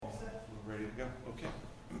go. Okay.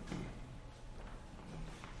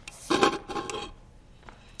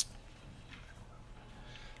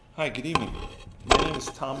 Hi, good evening. My name is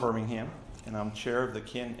Tom Birmingham, and I'm chair of the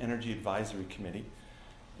Canton Energy Advisory Committee.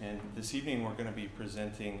 And this evening we're going to be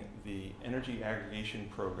presenting the energy aggregation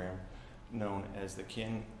program known as the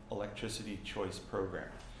Canton Electricity Choice Program.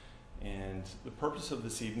 And the purpose of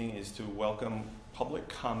this evening is to welcome public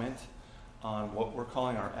comment on what we're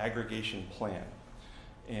calling our aggregation plan.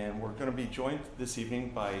 And we're going to be joined this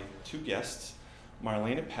evening by two guests,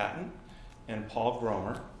 Marlena Patton and Paul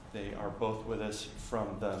Gromer. They are both with us from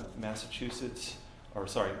the Mass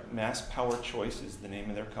Power Choice is the name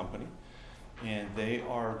of their company. And they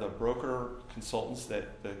are the broker consultants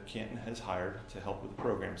that the Canton has hired to help with the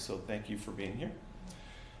program. So thank you for being here.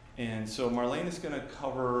 And so Marlene is going to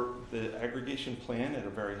cover the aggregation plan at a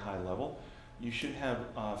very high level. You should have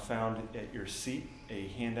found at your seat a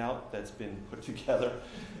handout that's been put together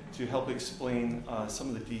to help explain some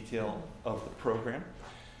of the detail of the program.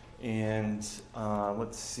 And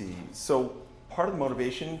let's see. So part of the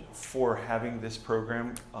motivation for having this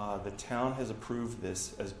program, the town has approved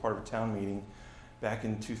this as part of a town meeting back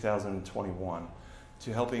in 2021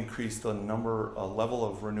 to help increase the level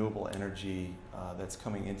of renewable energy that's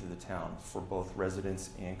coming into the town for both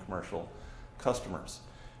residents and commercial customers.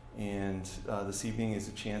 And this evening is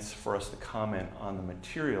a chance for us to comment on the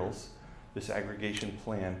materials, this aggregation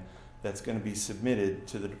plan that's going to be submitted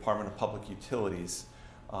to the Department of Public Utilities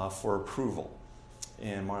for approval.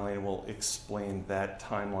 And Marlene will explain that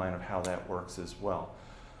timeline of how that works as well.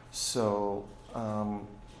 So I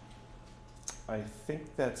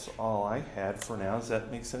think that's all I had for now. Does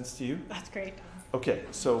that make sense to you? That's great. Okay,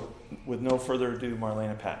 so with no further ado,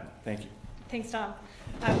 Marlena Patton. Thank you. Thanks, Tom.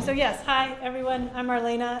 So yes, hi everyone. I'm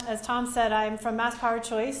Marlena. As Tom said, I'm from Mass Power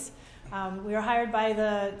Choice. We were hired by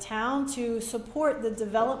the town to support the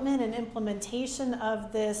development and implementation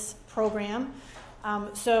of this program.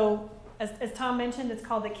 So as Tom mentioned, it's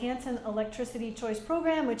called the Canton Electricity Choice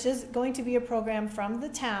Program, which is going to be a program from the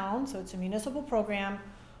town. So it's a municipal program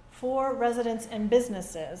for residents and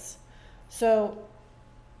businesses. So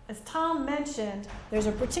as Tom mentioned, there's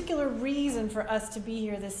a particular reason for us to be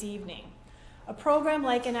here this evening. A program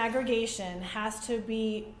like an aggregation has to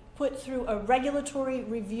be put through a regulatory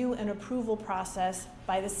review and approval process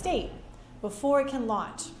by the state before it can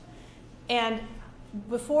launch. And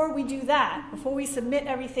before we do that, before we submit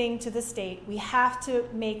everything to the state, we have to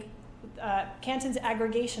make Canton's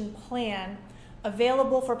aggregation plan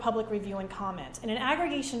available for public review and comment. And an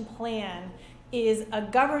aggregation plan is a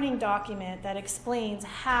governing document that explains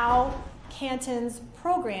how Canton's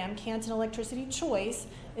program, Canton Electricity Choice,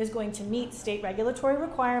 is going to meet state regulatory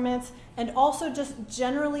requirements and also just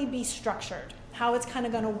generally be structured, how it's kind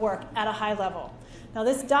of going to work at a high level. Now,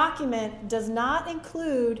 this document does not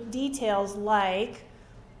include details like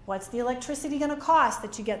what's the electricity going to cost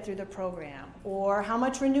that you get through the program, or how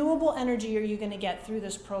much renewable energy are you going to get through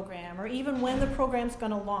this program, or even when the program's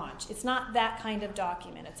going to launch. It's not that kind of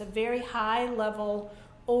document. It's a very high-level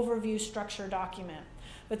overview structure document.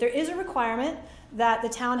 But there is a requirement that the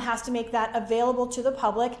town has to make that available to the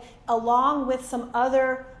public, along with some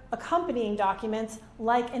other accompanying documents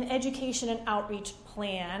like an education and outreach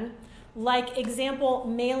plan, like example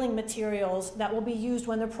mailing materials that will be used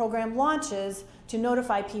when the program launches to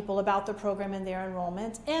notify people about the program and their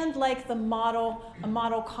enrollment, and like a model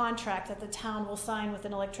contract that the town will sign with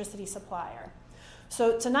an electricity supplier.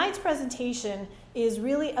 So tonight's presentation is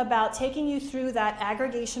really about taking you through that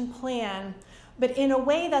aggregation plan, but in a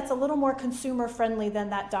way that's a little more consumer friendly than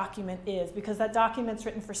that document is, because that document's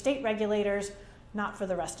written for state regulators, not for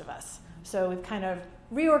the rest of us. So we've kind of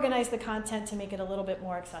reorganized the content to make it a little bit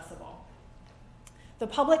more accessible. The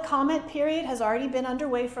public comment period has already been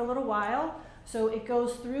underway for a little while, so it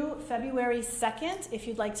goes through February 2nd. If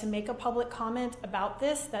you'd like to make a public comment about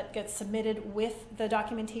this, that gets submitted with the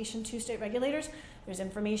documentation to state regulators. There's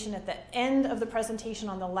information at the end of the presentation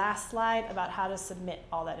on the last slide about how to submit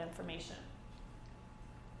all that information.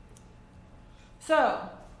 So,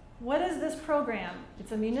 what is this program?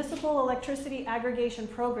 It's a municipal electricity aggregation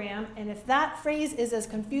program, and if that phrase is as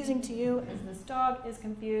confusing to you as this dog is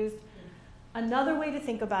confused, another way to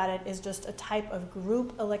think about it is just a type of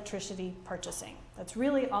group electricity purchasing. That's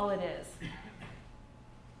really all it is.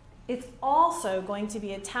 It's also going to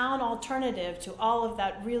be a town alternative to all of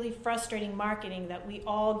that really frustrating marketing that we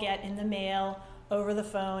all get in the mail, over the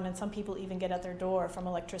phone, and some people even get at their door from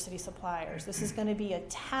electricity suppliers. This is going to be a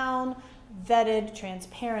town-vetted,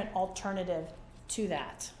 transparent alternative to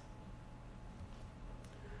that.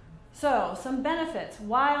 So, some benefits.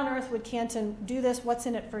 Why on earth would Canton do this? What's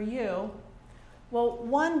in it for you? Well,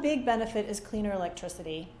 one big benefit is cleaner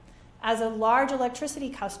electricity. As a large electricity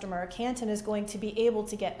customer, Canton is going to be able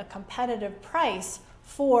to get a competitive price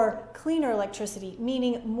for cleaner electricity,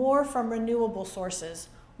 meaning more from renewable sources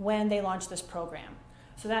when they launch this program.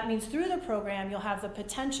 So that means through the program, you'll have the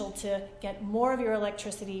potential to get more of your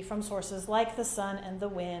electricity from sources like the sun and the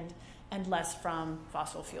wind and less from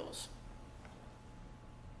fossil fuels.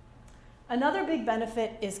 Another big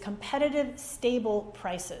benefit is competitive, stable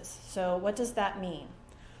prices. So what does that mean?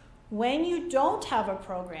 When you don't have a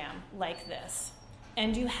program like this,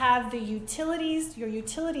 and you have the utilities, your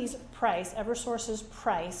utilities price, Eversource's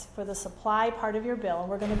price for the supply part of your bill, and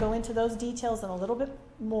we're going to go into those details in a little bit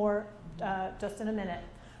more just in a minute.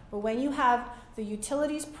 But when you have the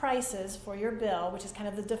utilities prices for your bill, which is kind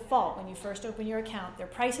of the default when you first open your account, their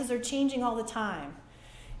prices are changing all the time.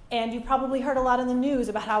 And you probably heard a lot in the news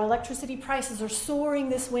about how electricity prices are soaring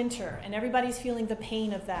this winter, and everybody's feeling the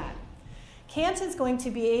pain of that. Canton's going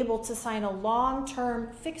to be able to sign a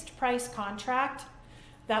long-term fixed price contract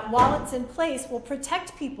that, while it's in place, will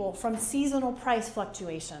protect people from seasonal price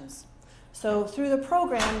fluctuations. So through the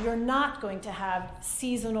program, you're not going to have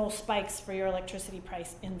seasonal spikes for your electricity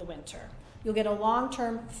price in the winter. You'll get a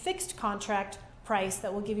long-term fixed contract price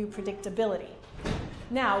that will give you predictability.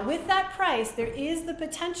 Now, with that price, there is the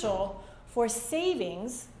potential for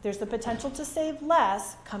savings. There's the potential to save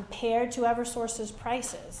less compared to Eversource's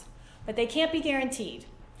prices, but they can't be guaranteed.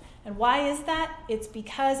 And why is that? It's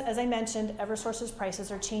because, as I mentioned, Eversource's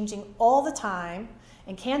prices are changing all the time,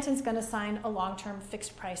 and Canton's going to sign a long-term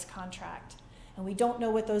fixed price contract. And we don't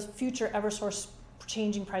know what those future Eversource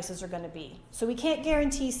changing prices are going to be. So we can't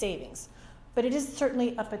guarantee savings, but it is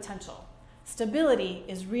certainly a potential. Stability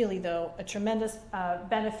is really, though, a tremendous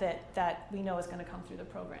benefit that we know is going to come through the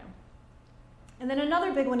program. And then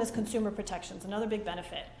another big one is consumer protections, another big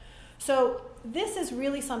benefit. So this is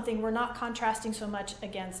really something we're not contrasting so much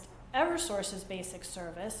against Eversource's basic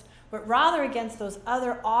service, but rather against those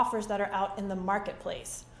other offers that are out in the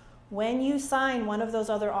marketplace. When you sign one of those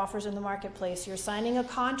other offers in the marketplace, you're signing a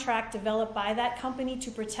contract developed by that company to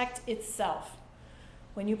protect itself.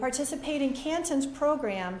 When you participate in Canton's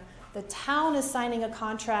program, the town is signing a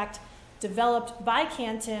contract developed by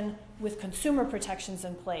Canton with consumer protections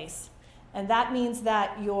in place. And that means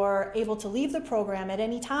that you're able to leave the program at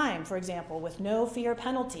any time, for example, with no fee or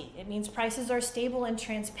penalty. It means prices are stable and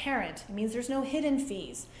transparent. It means there's no hidden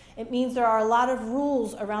fees. It means there are a lot of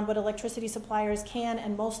rules around what electricity suppliers can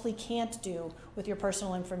and mostly can't do with your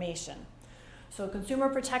personal information. So consumer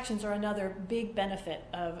protections are another big benefit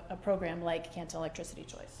of a program like Canton Electricity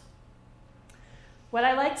Choice. What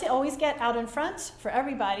I like to always get out in front for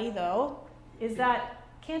everybody, though, is that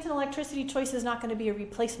Canton Electricity Choice is not going to be a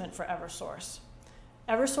replacement for Eversource.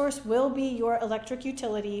 Eversource will be your electric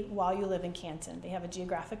utility while you live in Canton. They have a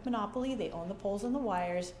geographic monopoly. They own the poles and the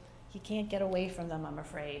wires. You can't get away from them, I'm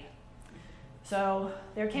afraid. So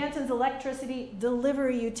they're Canton's electricity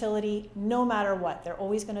delivery utility no matter what. They're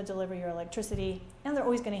always going to deliver your electricity, and they're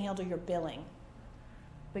always going to handle your billing.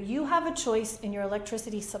 But you have a choice in your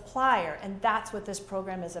electricity supplier, and that's what this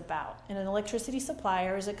program is about. And an electricity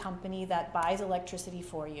supplier is a company that buys electricity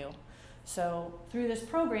for you. So through this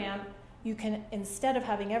program, you can, instead of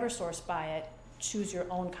having Eversource buy it, choose your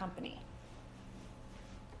own company.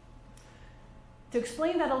 To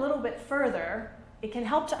explain that a little bit further, it can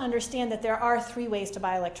help to understand that there are 3 ways to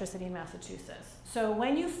buy electricity in Massachusetts. So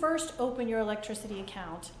when you first open your electricity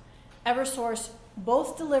account, Eversource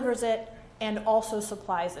both delivers it and also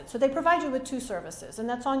supplies it. So they provide you with 2 services, and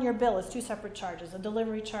that's on your bill. It's 2 separate charges, a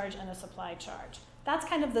delivery charge and a supply charge. That's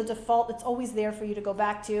kind of the default. It's always there for you to go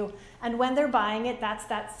back to. And when they're buying it, that's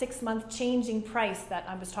that 6-month changing price that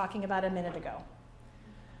I was talking about a minute ago.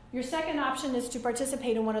 Your second option is to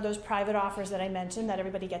participate in one of those private offers that I mentioned that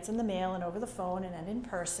everybody gets in the mail and over the phone and in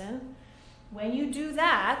person. When you do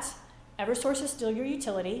that, Eversource is still your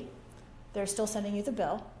utility. They're still sending you the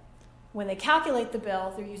bill. When they calculate the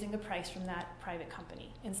bill, they're using the price from that private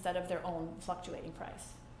company instead of their own fluctuating price.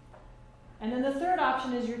 And then the third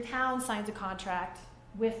option is your town signs a contract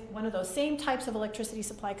with one of those same types of electricity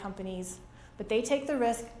supply companies, but they take the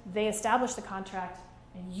risk, they establish the contract,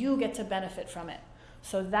 and you get to benefit from it.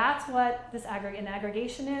 So that's what this an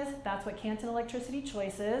aggregation is. That's what Canton Electricity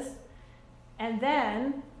Choice is. And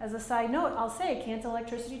then, as a side note, I'll say Canton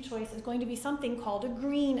Electricity Choice is going to be something called a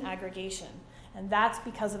green aggregation. And that's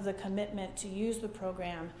because of the commitment to use the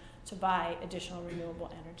program to buy additional renewable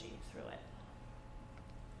energy through it.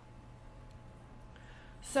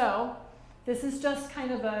 So this is just kind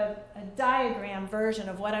of a diagram version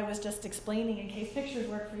of what I was just explaining in case pictures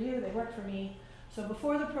work for you, they work for me. So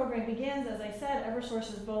before the program begins, as I said,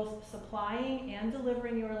 Eversource is both supplying and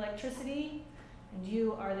delivering your electricity, and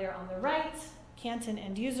you are there on the right. Canton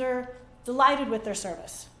end user, delighted with their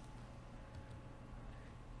service.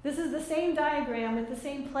 This is the same diagram with the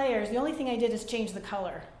same players. The only thing I did is change the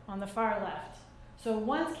color on the far left. So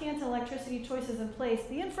once Canton Electricity Choice is in place,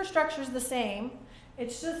 the infrastructure is the same.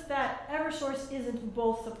 It's just that Eversource isn't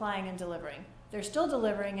both supplying and delivering. They're still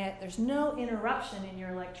delivering it. There's no interruption in your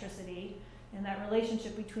electricity in that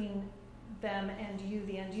relationship between them and you,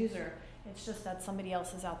 the end user. It's just that somebody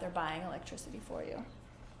else is out there buying electricity for you.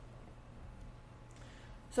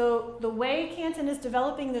 So the way Canton is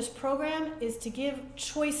developing this program is to give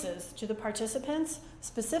choices to the participants.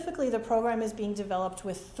 Specifically, the program is being developed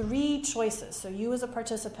with 3 choices. So you as a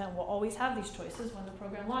participant will always have these choices when the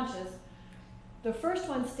program launches. The first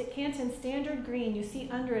one, Canton Standard Green, you see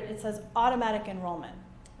under it, it says automatic enrollment.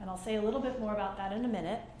 And I'll say a little bit more about that in a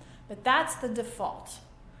minute. But that's the default.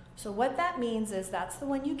 So what that means is that's the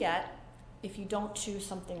one you get if you don't choose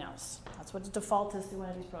something else. That's what the default is through one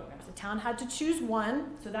of these programs. The town had to choose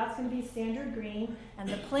one, so that's going to be Standard Green, and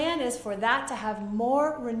the plan is for that to have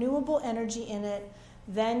more renewable energy in it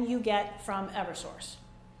than you get from Eversource.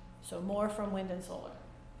 So more from wind and solar.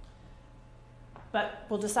 But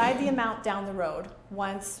we'll decide the amount down the road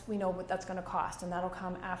once we know what that's going to cost, and that'll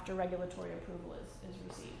come after regulatory approval is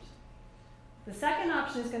received. The second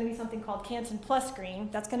option is going to be something called Canton Plus Green.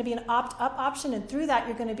 That's going to be an opt-up option, and through that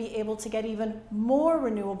you're going to be able to get even more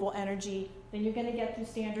renewable energy than you're going to get through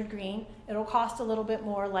Standard Green. It'll cost a little bit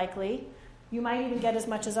more likely. You might even get as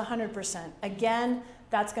much as 100%. Again,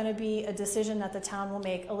 that's going to be a decision that the town will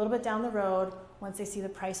make a little bit down the road once they see the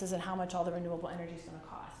prices and how much all the renewable energy is going to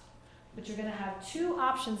cost. But you're going to have 2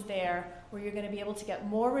 options there where you're going to be able to get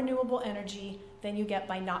more renewable energy than you get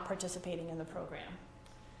by not participating in the program.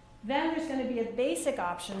 Then there's going to be a basic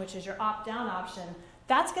option, which is your opt-down option.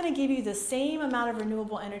 That's going to give you the same amount of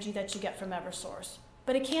renewable energy that you get from Eversource,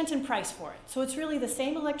 but a Canton price for it. So it's really the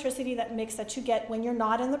same electricity mix that you get when you're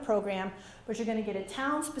not in the program, but you're going to get a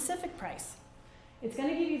town-specific price. It's going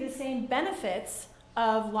to give you the same benefits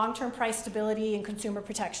of long-term price stability and consumer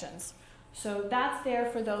protections. So that's there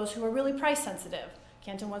for those who are really price sensitive.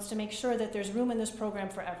 Canton wants to make sure that there's room in this program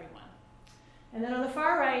for everyone. And then on the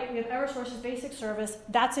far right, we have Eversource's basic service.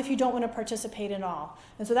 That's if you don't want to participate at all.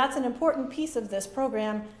 And so that's an important piece of this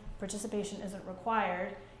program. Participation isn't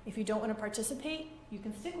required. If you don't want to participate, you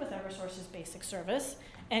can stick with Eversource's basic service,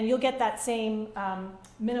 and you'll get that same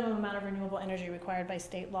minimum amount of renewable energy required by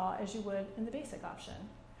state law as you would in the basic option.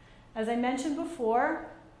 As I mentioned before,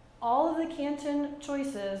 all of the Canton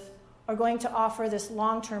choices are going to offer this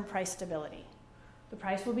long-term price stability. The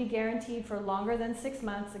price will be guaranteed for longer than 6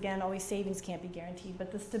 months. Again, always savings can't be guaranteed, but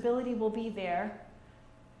the stability will be there,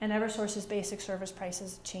 and Eversource's basic service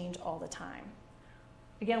prices change all the time.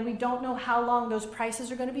 Again, we don't know how long those prices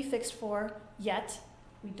are going to be fixed for yet.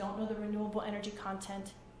 We don't know the renewable energy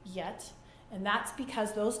content yet, and that's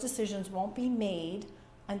because those decisions won't be made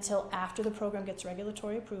until after the program gets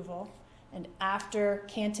regulatory approval and after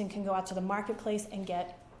Canton can go out to the marketplace and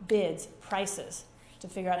get bids, prices, to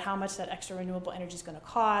figure out how much that extra renewable energy is going to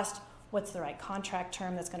cost, what's the right contract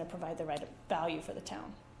term that's going to provide the right value for the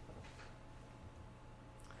town.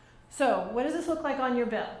 So what does this look like on your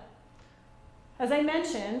bill? As I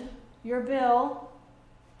mentioned, your bill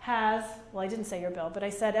has, well, I didn't say your bill, but I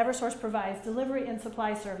said Eversource provides delivery and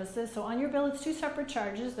supply services. So on your bill, it's 2 separate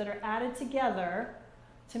charges that are added together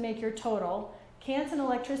to make your total. Canton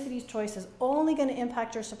Electricity's Choice is only going to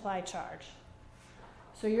impact your supply charge.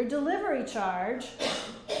 So your delivery charge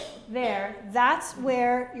there, that's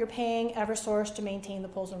where you're paying Eversource to maintain the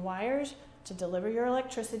poles and wires, to deliver your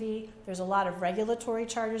electricity. There's a lot of regulatory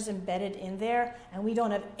charges embedded in there, and we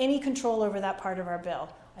don't have any control over that part of our bill.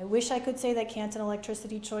 I wish I could say that Canton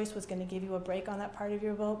Electricity Choice was going to give you a break on that part of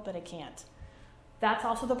your bill, but it can't. That's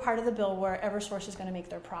also the part of the bill where Eversource is going to make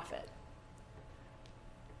their profit.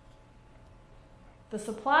 The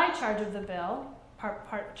supply charge of the bill,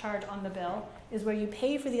 part charge on the bill, is where you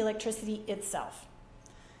pay for the electricity itself.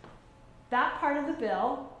 That part of the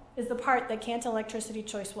bill is the part that Canton Electricity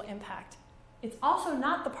Choice will impact. It's also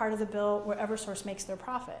not the part of the bill where Eversource makes their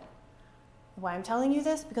profit. Why I'm telling you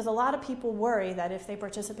this? Because a lot of people worry that if they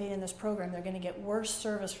participate in this program, they're going to get worse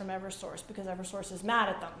service from Eversource because Eversource is mad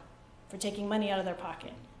at them for taking money out of their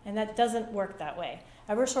pocket. And that doesn't work that way.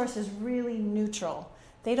 Eversource is really neutral.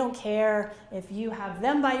 They don't care if you have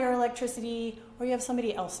them buy your electricity or you have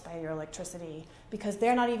somebody else buy your electricity because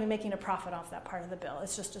they're not even making a profit off that part of the bill.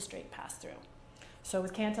 It's just a straight pass-through. So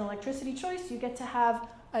with Canton Electricity Choice, you get to have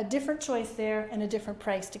a different choice there and a different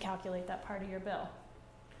price to calculate that part of your bill.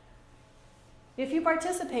 If you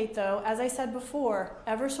participate, though, as I said before,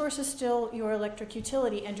 Eversource is still your electric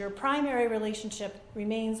utility, and your primary relationship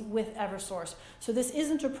remains with Eversource. So this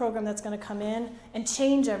isn't a program that's going to come in and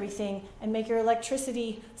change everything and make your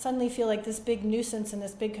electricity suddenly feel like this big nuisance and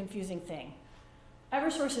this big confusing thing.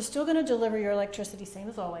 Eversource is still going to deliver your electricity, same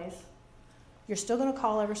as always. You're still going to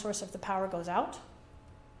call Eversource if the power goes out.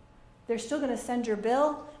 They're still going to send your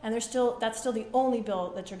bill, and that's still the only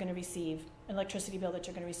bill that you're going to receive, an electricity bill that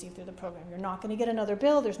you're going to receive through the program. You're not going to get another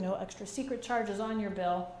bill. There's no extra secret charges on your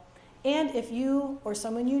bill. And if you or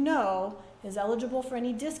someone you know is eligible for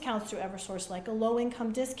any discounts through Eversource, like a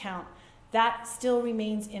low-income discount, that still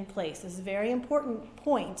remains in place. This is a very important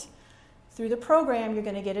point. Through the program, you're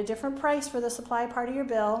going to get a different price for the supply part of your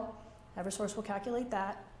bill. Eversource will calculate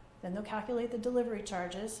that. Then they'll calculate the delivery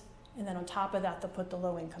charges. And then on top of that, they'll put the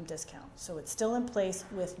low-income discount. So it's still in place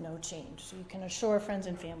with no change. So you can assure friends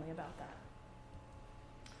and family about that.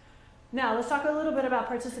 Now, let's talk a little bit about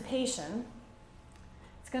participation.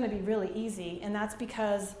 It's going to be really easy, and that's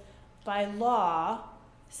because by law,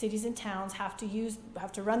 cities and towns have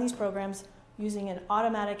to run these programs using an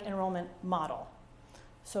automatic enrollment model.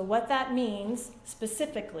 So what that means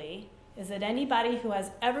specifically is that anybody who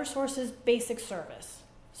has Eversource's basic service,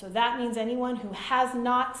 so that means anyone who has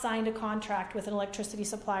not signed a contract with an electricity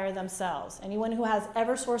supplier themselves, anyone who has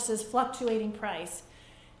Eversource's fluctuating price,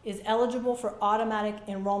 is eligible for automatic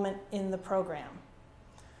enrollment in the program.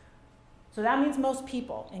 So that means most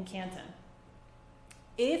people in Canton.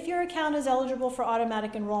 If your account is eligible for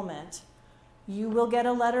automatic enrollment, you will get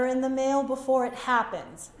a letter in the mail before it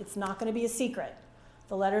happens. It's not going to be a secret.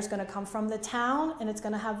 The letter is going to come from the town, and it's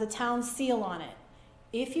going to have the town seal on it.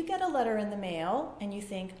 If you get a letter in the mail and you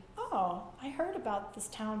think, oh, I heard about this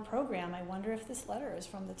town program, I wonder if this letter is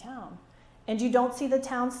from the town, and you don't see the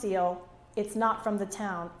town seal, it's not from the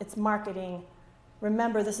town, it's marketing.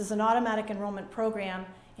 Remember, this is an automatic enrollment program.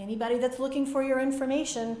 Anybody that's looking for your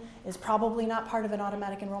information is probably not part of an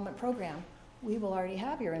automatic enrollment program. We will already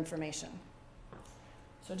have your information.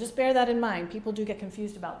 So just bear that in mind. People do get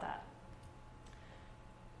confused about that.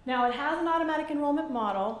 Now, it has an automatic enrollment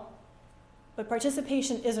model, but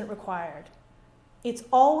participation isn't required. It's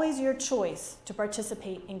always your choice to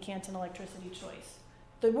participate in Canton Electricity Choice.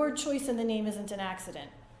 The word choice in the name isn't an accident.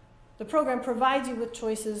 The program provides you with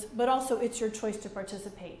choices, but also it's your choice to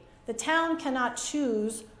participate. The town cannot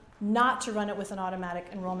choose not to run it with an automatic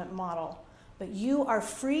enrollment model, but you are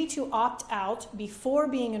free to opt out before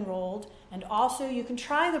being enrolled, and also you can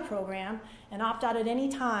try the program and opt out at any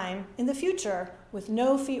time in the future with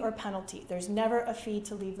no fee or penalty. There's never a fee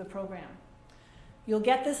to leave the program. You'll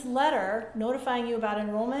get this letter notifying you about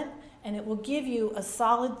enrollment, and it will give you a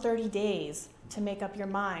solid 30 days to make up your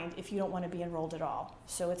mind if you don't want to be enrolled at all.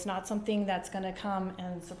 So it's not something that's going to come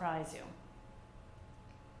and surprise you.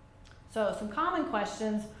 So some common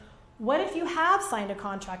questions. What if you have signed a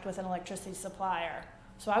contract with an electricity supplier?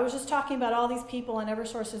 So I was just talking about all these people in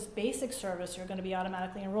Eversource's basic service who are going to be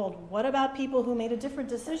automatically enrolled. What about people who made a different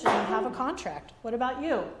decision and have a contract? What about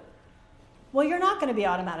you? Well, you're not going to be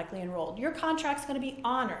automatically enrolled. Your contract's going to be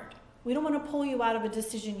honored. We don't want to pull you out of a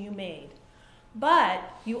decision you made.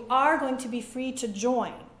 But you are going to be free to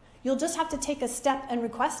join. You'll just have to take a step and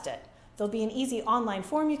request it. There'll be an easy online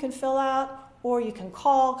form you can fill out, or you can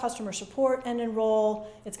call customer support and enroll.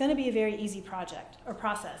 It's going to be a very easy project or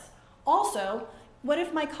process. Also, what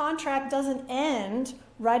if my contract doesn't end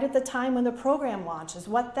right at the time when the program launches?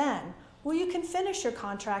 What then? Well, you can finish your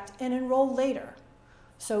contract and enroll later.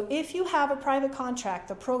 So if you have a private contract,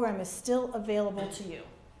 the program is still available to you.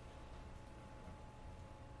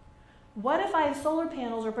 What if I have solar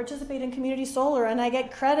panels or participate in community solar and I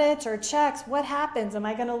get credits or checks? What happens? Am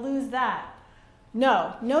I going to lose that?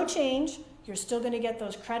 No change. You're still going to get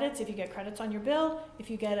those credits if you get credits on your bill. If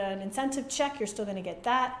you get an incentive check, you're still going to get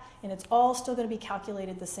that. And it's all still going to be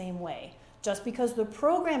calculated the same way. Just because the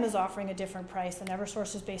program is offering a different price than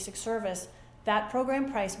Eversource's basic service, that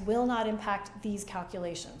program price will not impact these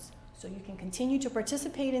calculations. So you can continue to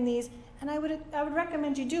participate in these, and I would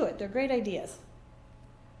recommend you do it. They're great ideas.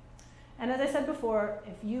 And as I said before,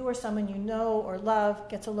 if you or someone you know or love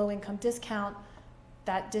gets a low-income discount,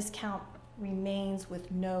 that discount remains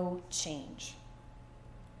with no change.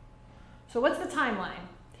 So what's the timeline?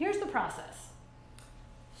 Here's the process.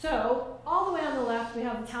 So all the way on the left, we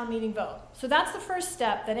have the town meeting vote. So that's the first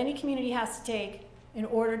step that any community has to take in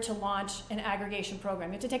order to launch an aggregation program.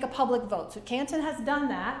 You have to take a public vote. So Canton has done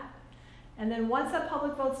that. And then once that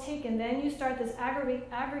public vote's taken, then you start this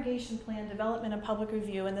aggregation plan development and public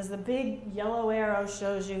review. And there's the big yellow arrow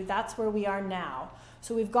shows you that's where we are now.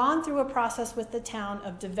 So we've gone through a process with the town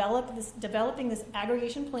of developing this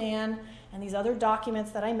aggregation plan and these other documents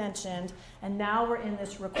that I mentioned, and now we're in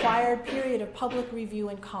this required period of public review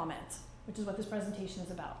and comment, which is what this presentation is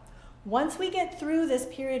about. Once we get through this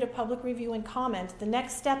period of public review and comment, the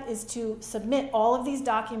next step is to submit all of these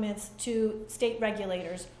documents to state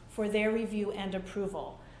regulators for their review and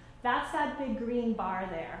approval. That's that big green bar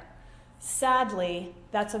there. Sadly,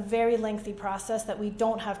 that's a very lengthy process that we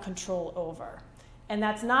don't have control over. And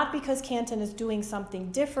that's not because Canton is doing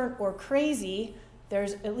something different or crazy.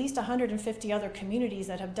 There's at least 150 other communities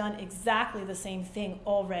that have done exactly the same thing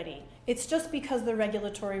already. It's just because the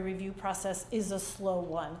regulatory review process is a slow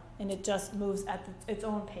one, and it just moves at its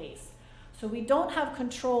own pace. So we don't have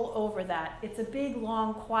control over that. It's a big,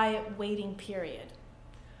 long, quiet waiting period.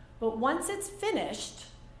 But once it's finished,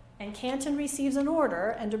 and Canton receives an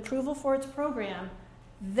order and approval for its program,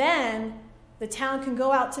 then the town can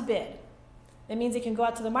go out to bid. That means it can go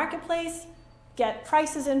out to the marketplace, get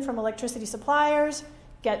prices in from electricity suppliers,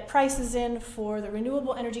 get prices in for the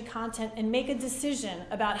renewable energy content, and make a decision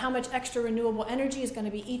about how much extra renewable energy is going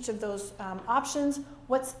to be each of those options,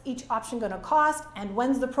 what's each option going to cost, and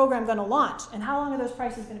when's the program going to launch, and how long are those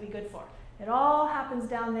prices going to be good for. It all happens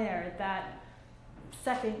down there at that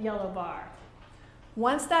second yellow bar.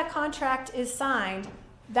 Once that contract is signed,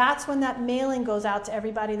 that's when that mailing goes out to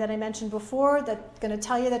everybody that I mentioned before that's going to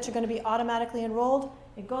tell you that you're going to be automatically enrolled.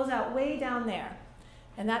 It goes out way down there.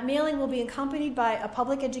 And that mailing will be accompanied by a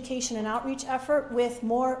public education and outreach effort with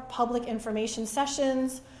more public information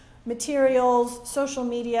sessions, materials, social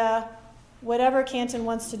media, whatever Canton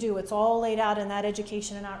wants to do. It's all laid out in that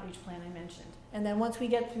education and outreach plan I mentioned. And then once we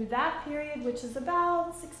get through that period, which is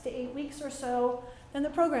about 6 to 8 weeks or so, then the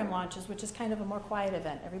program launches, which is kind of a more quiet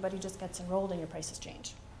event. Everybody just gets enrolled and your prices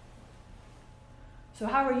change. So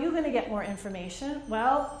how are you going to get more information?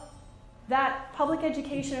 Well, that public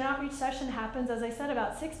education and outreach session happens, as I said,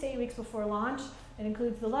 about 6 to 8 weeks before launch. It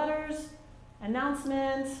includes the letters,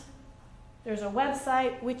 announcements. There's a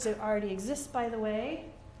website, which already exists, by the way,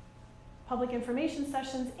 public information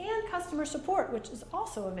sessions, and customer support, which is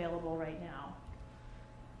also available right now.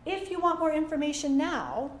 If you want more information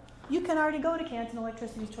now, you can already go to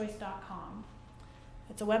CantonElectricityChoice.com.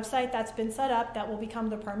 It's a website that's been set up that will become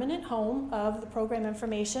the permanent home of the program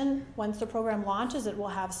information. Once the program launches, it will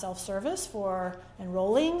have self-service for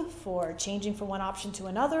enrolling, for changing from one option to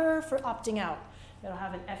another, for opting out. It'll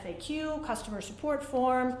have an FAQ, customer support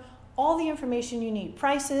form, all the information you need,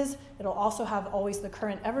 prices. It'll also have always the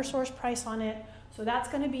current Eversource price on it. So that's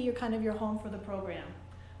going to be your kind of your home for the program.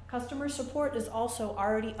 Customer support is also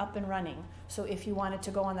already up and running. So if you wanted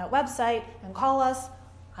to go on that website and call us,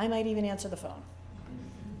 I might even answer the phone.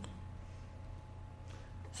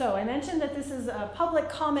 So I mentioned that this is a public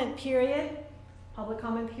comment period. Public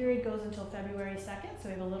comment period goes until February 2nd, so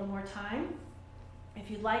we have a little more time. If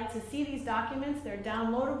you'd like to see these documents, they're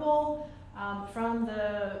downloadable from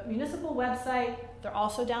the municipal website. They're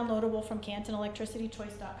also downloadable from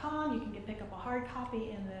CantonElectricityChoice.com. You can pick up a hard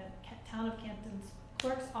copy in the Town of Canton's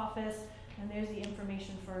clerk's office, and there's the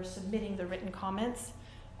information for submitting the written comments.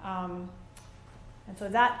 And so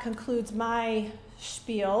that concludes my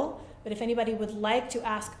spiel. But if anybody would like to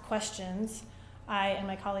ask questions, I and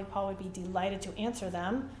my colleague Paul would be delighted to answer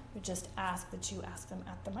them. We just ask that you ask them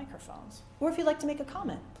at the microphones. Or if you'd like to make a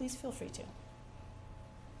comment, please feel free to.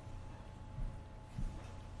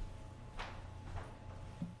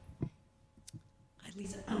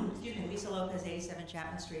 Lisa Lopez, 87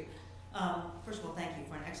 Chapman Street. First of all, thank you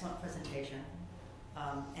for an excellent presentation.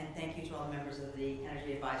 And thank you to all the members of the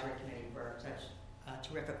Energy Advisory Committee for such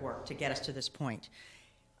terrific work to get us to this point.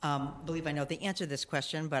 I believe I know the answer to this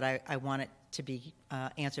question, but I want it to be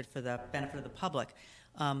answered for the benefit of the public.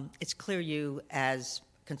 It's clear you, as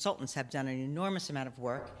consultants, have done an enormous amount of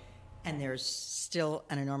work, and there's still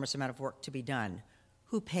an enormous amount of work to be done.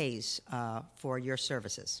 Who pays for your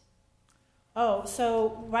services? Oh,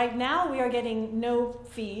 so right now we are getting no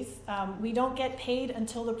fees. We don't get paid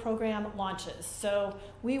until the program launches. So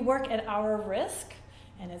we work at our risk,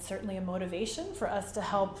 and it's certainly a motivation for us to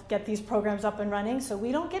help get these programs up and running. So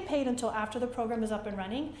we don't get paid until after the program is up and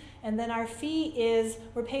running. And then our fee is,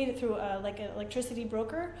 we're paid through like an electricity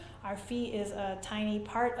broker. Our fee is a tiny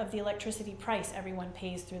part of the electricity price everyone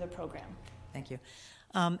pays through the program. Thank you.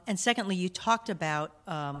 And secondly, you talked about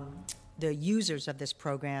the users of this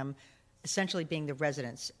program essentially being the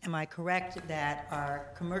residents. Am I correct that our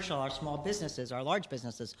commercial, our small businesses, our large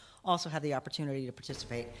businesses also have the opportunity to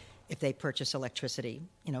participate if they purchase electricity,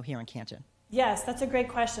 here in Canton? Yes, that's a great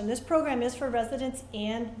question. This program is for residents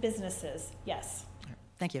and businesses, yes.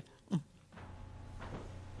 Thank you.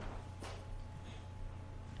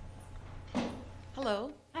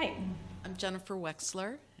 Hello, Hi. I'm Jennifer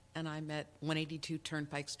Wexler, and I'm at 182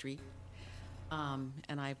 Turnpike Street.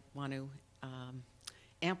 And I want to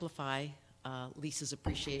amplify Lisa's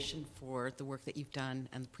appreciation for the work that you've done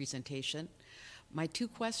and the presentation. My two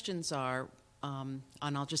questions are, and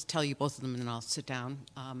I'll just tell you both of them and then I'll sit down.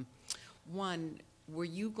 One, were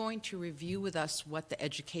you going to review with us what the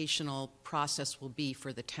educational process will be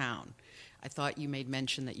for the town? I thought you made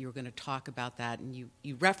mention that you were going to talk about that, and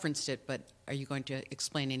you referenced it, but are you going to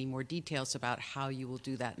explain any more details about how you will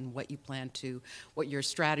do that and what you plan to, what your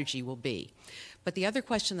strategy will be? But the other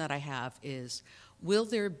question that I have is, will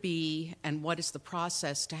there be, and what is the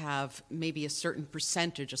process to have maybe a certain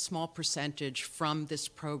percentage, a small percentage from this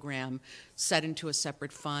program set into a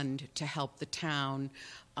separate fund to help the town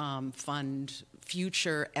fund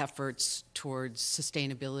future efforts towards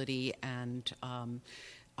sustainability and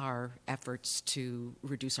our efforts to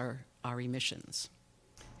reduce our emissions?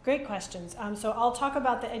 Great questions. So I'll talk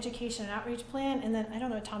about the education and outreach plan, and then, I don't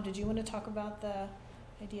know, Tom, did you want to talk about the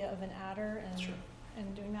idea of an adder and, Sure.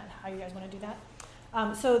 and doing that, how you guys want to do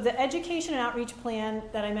that? So the education and outreach plan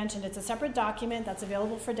that I mentioned, it's a separate document that's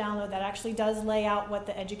available for download that actually does lay out what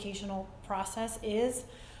the educational process is.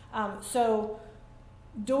 So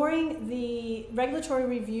during the regulatory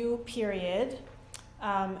review period,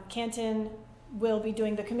 Canton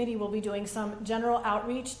the committee will be doing some general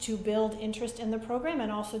outreach to build interest in the program and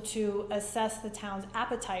also to assess the town's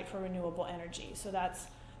appetite for renewable energy. So that's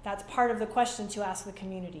part of the question to ask the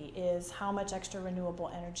community is how much extra renewable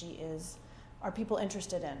energy are people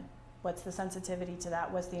interested in? What's the sensitivity to that?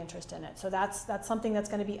 What's the interest in it? So that's something that's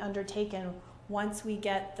going to be undertaken once we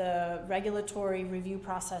get the regulatory review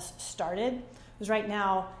process started. Because right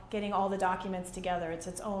now, getting all the documents together, it's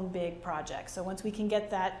its own big project. So once we can get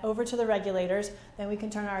that over to the regulators, then we can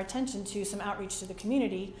turn our attention to some outreach to the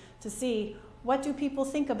community to see what do people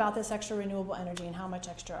think about this extra renewable energy and how much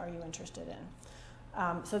extra are you interested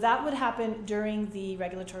in. So that would happen during the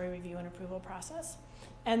regulatory review and approval process.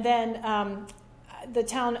 And then the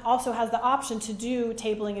town also has the option to do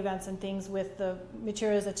tabling events and things with the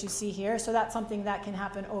materials that you see here. So that's something that can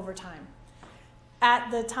happen over time.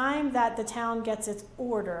 At the time that the town gets its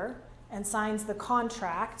order and signs the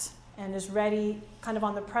contract and is ready, kind of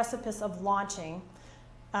on the precipice of launching,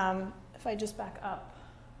 if I just back up,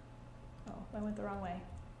 I went the wrong way.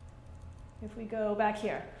 If we go back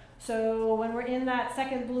here. So when we're in that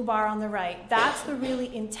second blue bar on the right, that's the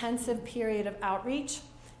really intensive period of outreach,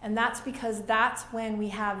 and that's because that's when we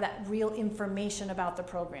have that real information about the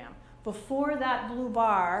program. Before that blue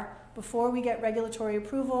bar, before we get regulatory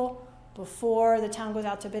approval, before the town goes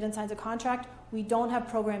out to bid and signs a contract, we don't have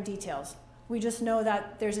program details. We just know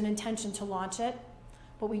that there's an intention to launch it,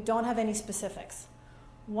 but we don't have any specifics.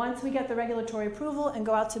 Once we get the regulatory approval and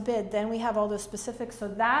go out to bid, then we have all those specifics. So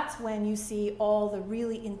that's when you see all the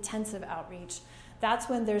really intensive outreach. That's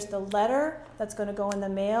when there's the letter that's going to go in the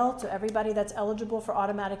mail to everybody that's eligible for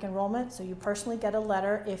automatic enrollment. So you personally get a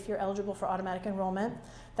letter if you're eligible for automatic enrollment.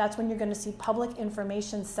 That's when you're going to see public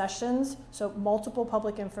information sessions, so multiple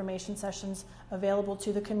public information sessions available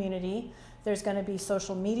to the community. There's going to be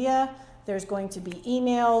social media. There's going to be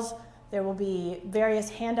emails. There will be various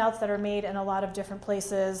handouts that are made in a lot of different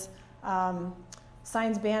places,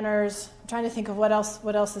 signs, banners. I'm trying to think of what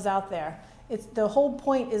else is out there. The whole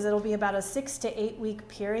point is it'll be about a 6 to 8 week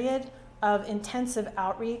period of intensive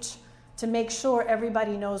outreach to make sure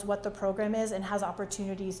everybody knows what the program is and has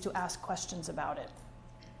opportunities to ask questions about it.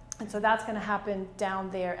 And so that's going to happen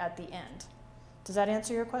down there at the end. Does that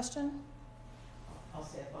answer your question? I'll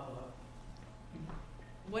say a follow-up.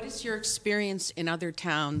 What is your experience in other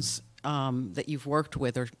towns that you've worked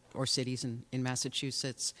with or cities in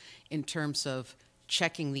Massachusetts in terms of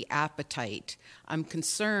checking the appetite? I'm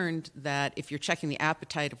concerned that if you're checking the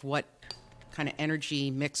appetite of what kind of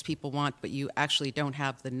energy mix people want, but you actually don't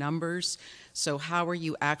have the numbers. So how are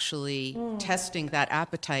you actually testing that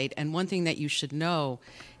appetite? And one thing that you should know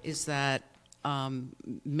is that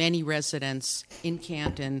many residents in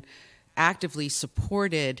Canton actively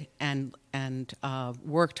supported and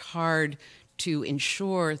worked hard to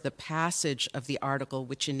ensure the passage of the article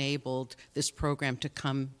which enabled this program to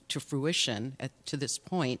come to fruition to this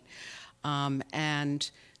point.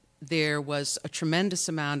 And there was a tremendous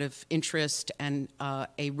amount of interest and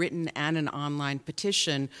a written and an online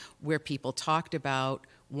petition where people talked about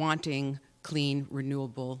wanting clean,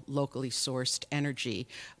 renewable, locally sourced energy,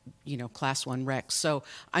 class 1 RECs. So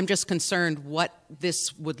I'm just concerned what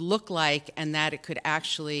this would look like and that it could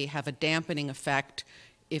actually have a dampening effect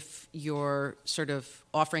if you're sort of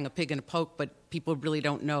offering a pig in a poke, but people really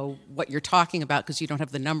don't know what you're talking about because you don't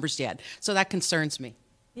have the numbers yet. So that concerns me.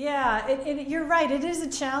 Yeah, you're right. It is a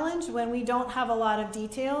challenge when we don't have a lot of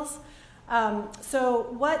details. So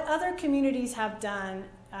what other communities have done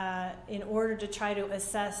in order to try to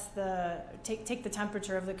assess take the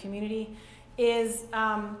temperature of the community is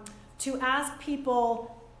to ask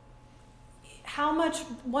people how much,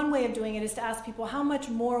 one way of doing it is to ask people how much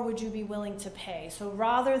more would you be willing to pay? So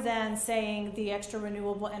rather than saying the extra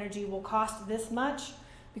renewable energy will cost this much,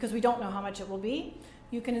 because we don't know how much it will be,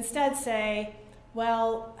 you can instead say,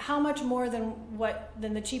 well, how much more than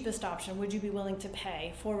the cheapest option would you be willing to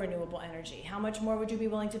pay for renewable energy? How much more would you be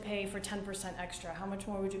willing to pay for 10% extra? How much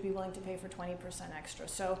more would you be willing to pay for 20% extra?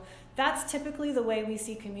 So that's typically the way we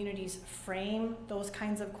see communities frame those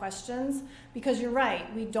kinds of questions, because you're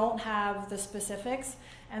right, we don't have the specifics,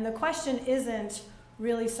 and the question isn't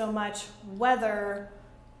really so much whether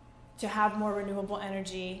to have more renewable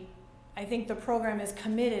energy. I think the program is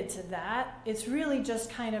committed to that. It's really just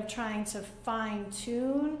kind of trying to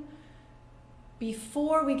fine-tune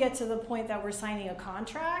before we get to the point that we're signing a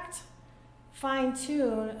contract,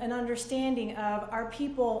 fine-tune an understanding of our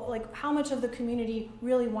people, like how much of the community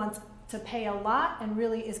really wants to pay a lot and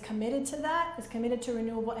really is committed to that, is committed to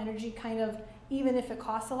renewable energy kind of even if it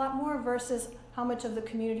costs a lot more, versus how much of the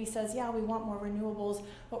community says, yeah, we want more renewables,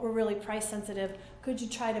 but we're really price sensitive. Could you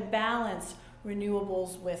try to balance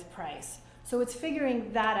renewables with price? So it's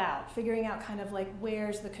figuring that out, figuring out kind of like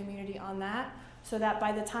where's the community on that, so that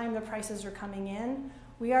by the time the prices are coming in,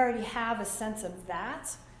 we already have a sense of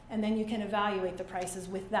that, and then you can evaluate the prices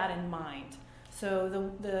with that in mind. So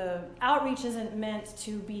the outreach isn't meant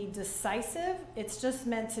to be decisive, it's just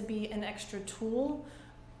meant to be an extra tool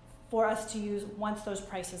for us to use once those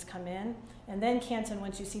prices come in. And then Canton,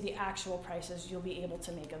 once you see the actual prices, you'll be able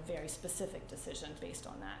to make a very specific decision based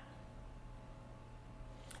on that.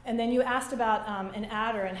 And then you asked about an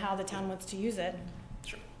adder and how the town wants to use it.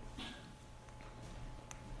 Sure.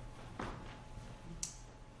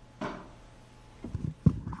 I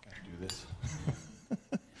can do this.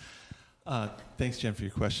 Thanks, Jen, for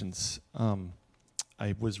your questions.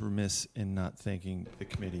 I was remiss in not thanking the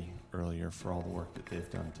committee earlier for all the work that they've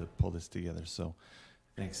done to pull this together. So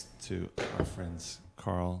thanks to our friends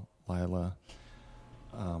Carl, Lila,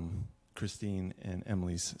 Christine, and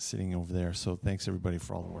Emily's sitting over there. So thanks, everybody,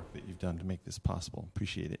 for all the work that you've done to make this possible.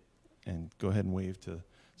 Appreciate it. And go ahead and wave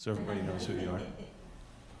so everybody knows who you are.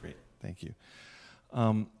 Great. Thank you.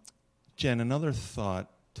 Jen, another thought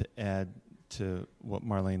to add to what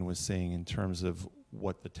Marlene was saying in terms of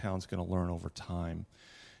what the town's going to learn over time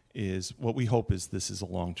is what we hope is this is a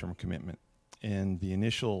long-term commitment. And the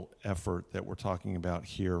initial effort that we're talking about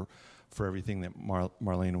here for everything that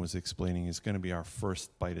Marlene was explaining is going to be our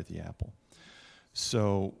first bite at the apple.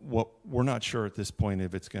 So what we're not sure at this point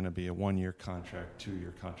if it's going to be a 1-year contract,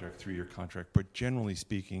 2-year contract, 3-year contract, but generally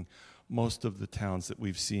speaking, most of the towns that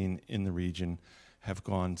we've seen in the region have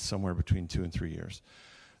gone somewhere between 2 and 3 years.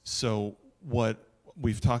 So what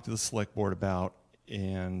we've talked to the select board about,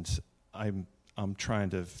 and I'm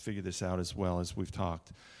trying to figure this out as well as we've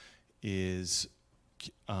talked, is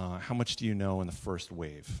how much do you know in the first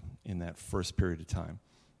wave, in that first period of time?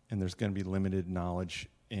 And there's going to be limited knowledge,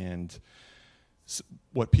 and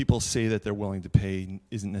what people say that they're willing to pay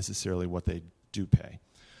isn't necessarily what they do pay.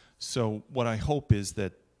 So what I hope is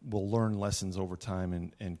that we'll learn lessons over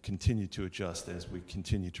time and continue to adjust as we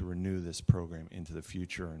continue to renew this program into the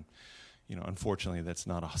future. And unfortunately, that's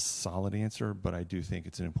not a solid answer, but I do think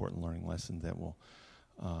it's an important learning lesson that will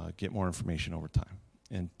get more information over time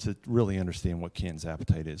and to really understand what Canton's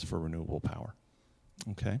appetite is for renewable power.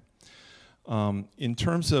 Okay. In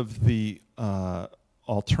terms of the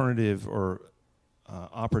alternative or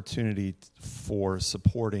opportunity for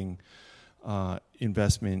supporting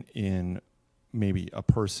investment in maybe a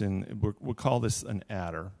person, we'll call this an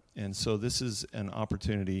adder. And so this is an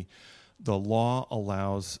opportunity. The law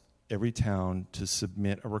allows every town to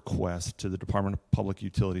submit a request to the Department of Public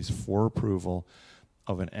Utilities for approval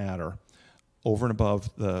of an adder over and above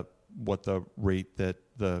what the rate that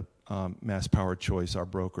the Mass Power Choice, our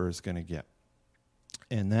broker, is going to get.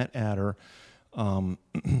 And that adder,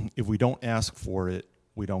 if we don't ask for it,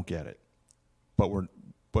 we don't get it.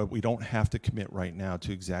 But we don't have to commit right now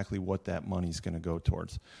to exactly what that money is going to go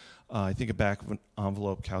towards. I think a back of an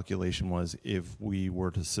envelope calculation was if we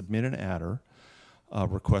were to submit an adder,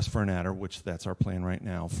 request for an adder, which that's our plan right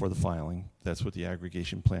now for the filing. That's what the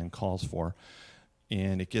aggregation plan calls for.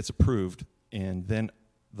 And it gets approved, and then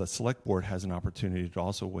the select board has an opportunity to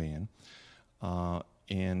also weigh in.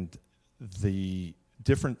 And the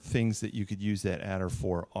different things that you could use that adder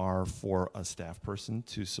for are for a staff person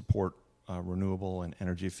to support renewable and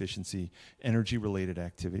energy efficiency, energy-related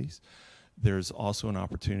activities. there's also an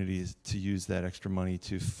opportunity to use that extra money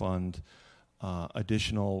to fund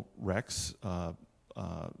additional RECs,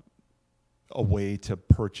 a way to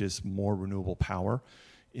purchase more renewable power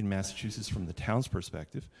in Massachusetts from the town's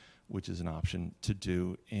perspective, which is an option to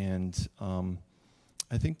do. And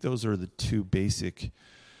I think those are the two basic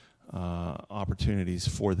opportunities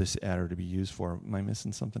for this adder to be used for. Am I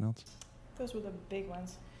missing something else? Those were the big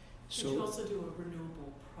ones. So you also do a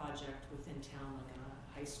renewable project within town, like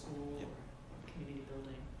a high school or community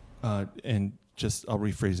building? And just, I'll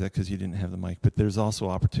rephrase that because you didn't have the mic, but there's also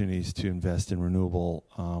opportunities to invest in renewable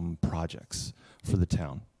projects for the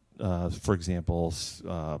town. For example,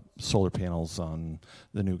 solar panels on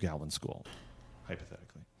the new Galvin School,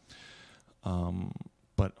 hypothetically.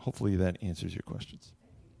 But hopefully that answers your questions.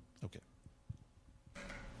 Okay.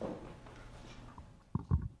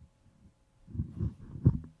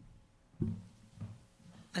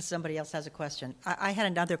 Unless somebody else has a question. I had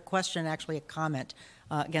another question, actually a comment.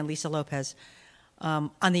 Again, Lisa Lopez.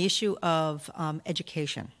 On the issue of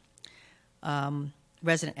education,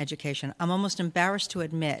 resident education, I'm almost embarrassed to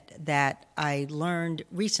admit that I learned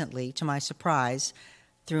recently, to my surprise,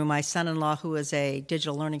 through my son-in-law, who is a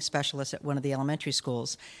digital learning specialist at one of the elementary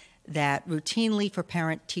schools, that routinely for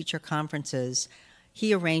parent-teacher conferences,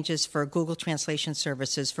 he arranges for Google Translation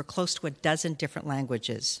services for close to a dozen different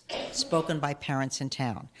languages spoken by parents in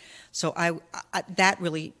town. So that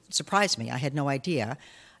really surprised me. I had no idea.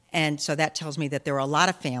 And so that tells me that there are a lot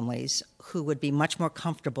of families who would be much more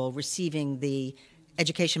comfortable receiving the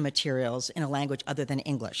education materials in a language other than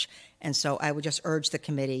English. And so I would just urge the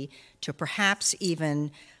committee to perhaps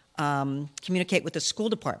even communicate with the school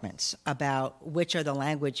departments about which are the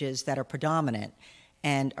languages that are predominant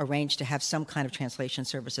and arrange to have some kind of translation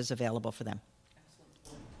services available for them.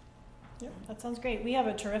 Yep, that sounds great. We have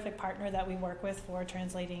a terrific partner that we work with for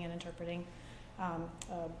translating and interpreting, a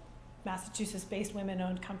Massachusetts-based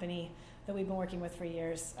women-owned company that we've been working with for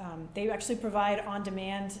years. They actually provide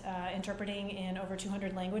on-demand interpreting in over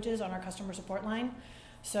 200 languages on our customer support line.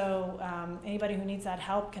 So anybody who needs that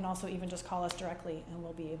help can also even just call us directly, and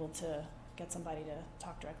we'll be able to get somebody to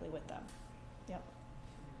talk directly with them. Yep.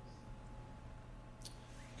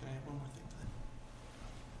 Can I have one more thing?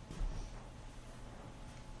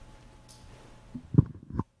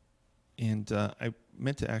 And I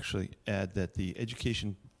meant to actually add that the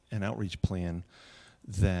education and outreach plan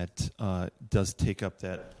that does take up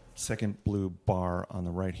that second blue bar on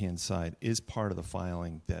the right-hand side is part of the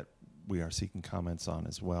filing that we are seeking comments on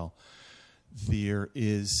as well. There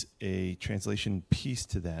is a translation piece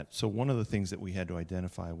to that. So one of the things that we had to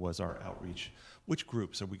identify was our outreach. Which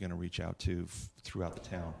groups are we going to reach out to throughout the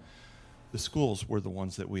town? The schools were the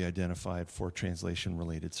ones that we identified for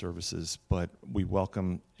translation-related services, but we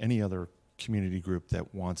welcome any other community group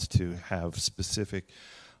that wants to have specific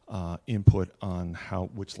input on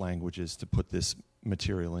which languages to put this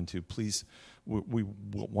material into. Please, we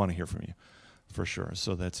want to hear from you, for sure.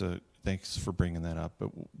 So thanks for bringing that up. But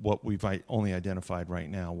what we've only identified right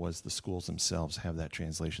now was the schools themselves have that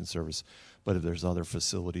translation service. But if there's other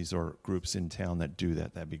facilities or groups in town that do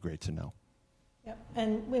that, that'd be great to know. Yep,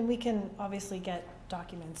 and when we can obviously get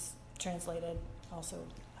documents translated also,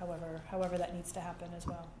 however that needs to happen as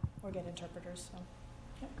well, or get interpreters. So,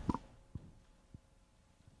 yep.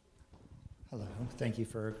 Hello, thank you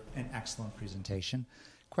for an excellent presentation.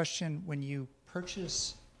 Question, when you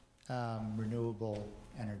purchase renewable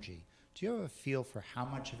energy, do you have a feel for how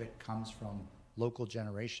much of it comes from local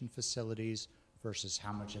generation facilities versus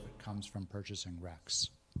how much of it comes from purchasing RECs?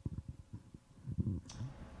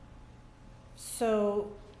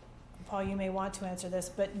 So, Paul, you may want to answer this,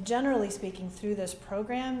 but generally speaking, through this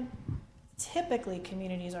program, typically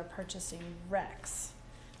communities are purchasing RECs,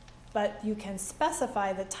 but you can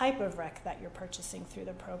specify the type of REC that you're purchasing through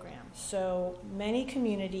the program. So many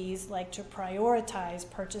communities like to prioritize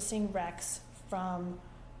purchasing RECs from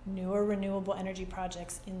newer renewable energy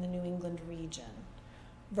projects in the New England region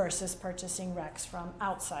versus purchasing RECs from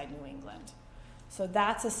outside New England. So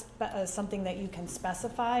that's something that you can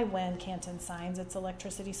specify when Canton signs its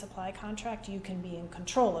electricity supply contract. You can be in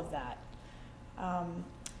control of that.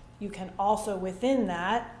 You can also, within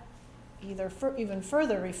that, even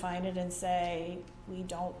further refine it and say, we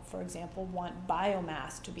don't, for example, want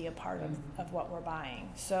biomass to be a part of what we're buying.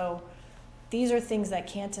 So these are things that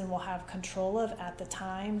Canton will have control of at the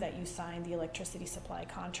time that you sign the electricity supply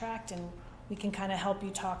contract, and we can kind of help you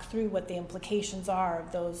talk through what the implications are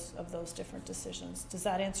of those different decisions. Does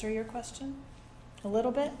that answer your question a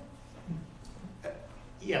little bit?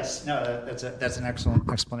 Yes, no, that's an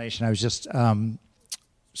excellent explanation. I was just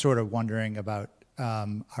sort of wondering about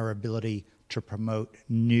our ability to promote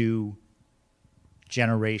new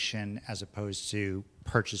generation as opposed to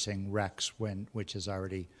purchasing RECs, which is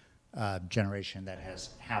already generation that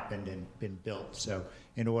has happened and been built. So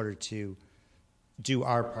in order to do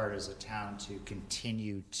our part as a town to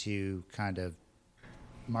continue to kind of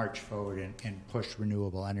march forward and push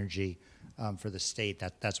renewable energy for the state,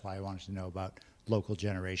 that's why I wanted to know about local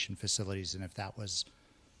generation facilities and if that was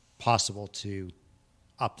possible to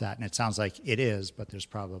up that. And it sounds like it is, but there's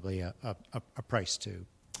probably a price to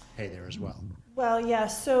pay there as well. Well, yeah,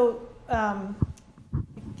 so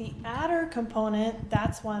the adder component,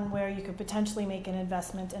 that's one where you could potentially make an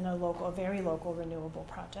investment in a very local renewable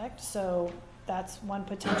project. So that's one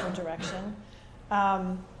potential direction.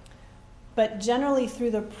 But generally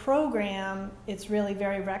through the program, it's really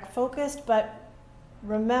very rec focused. But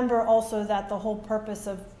remember also that the whole purpose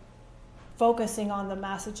of focusing on the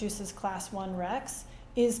Massachusetts Class 1 recs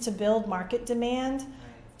is to build market demand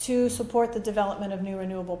to support the development of new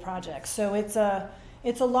renewable projects. So it's a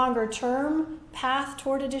longer term path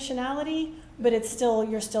toward additionality, but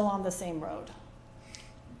you're still on the same road.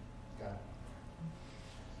 Got it.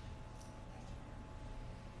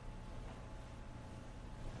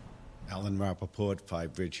 Alan Rappaport,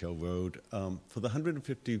 5 Bridge Hill Road. For the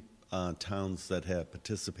 150 towns that have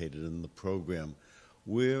participated in the program,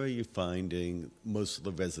 where are you finding most of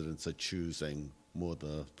the residents are choosing more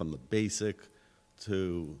from the basic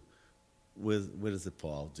to where does it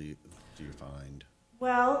fall? Do you find?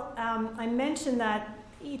 Well, I mentioned that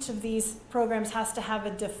each of these programs has to have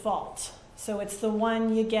a default. So it's the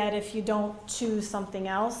one you get if you don't choose something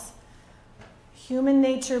else. Human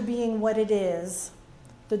nature being what it is,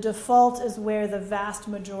 the default is where the vast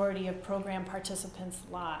majority of program participants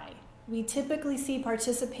lie. We typically see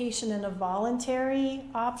participation in a voluntary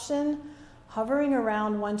option hovering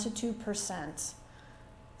around 1% to 2%.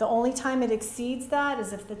 The only time it exceeds that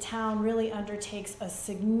is if the town really undertakes a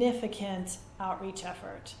significant outreach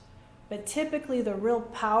effort. But typically the real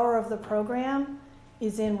power of the program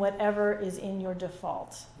is in whatever is in your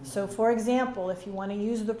default. Mm-hmm. So for example, if you want to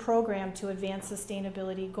use the program to advance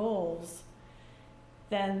sustainability goals,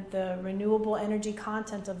 then the renewable energy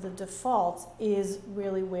content of the default is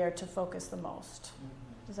really where to focus the most.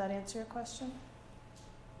 Mm-hmm. Does that answer your question?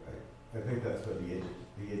 Right. I think that's where the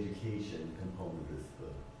education component is the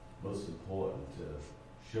most important, to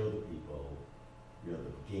show the people, the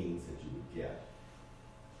gains that you would get.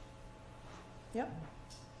 Yep.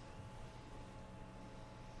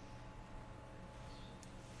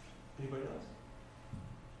 Anybody else?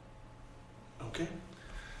 Okay.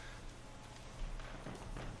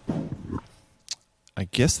 I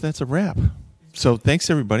guess that's a wrap. So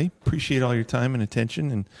thanks, everybody. Appreciate all your time and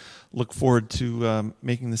attention, and look forward to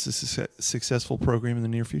making this a successful program in the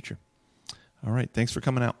near future. All right. Thanks for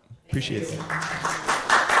coming out. Appreciate it.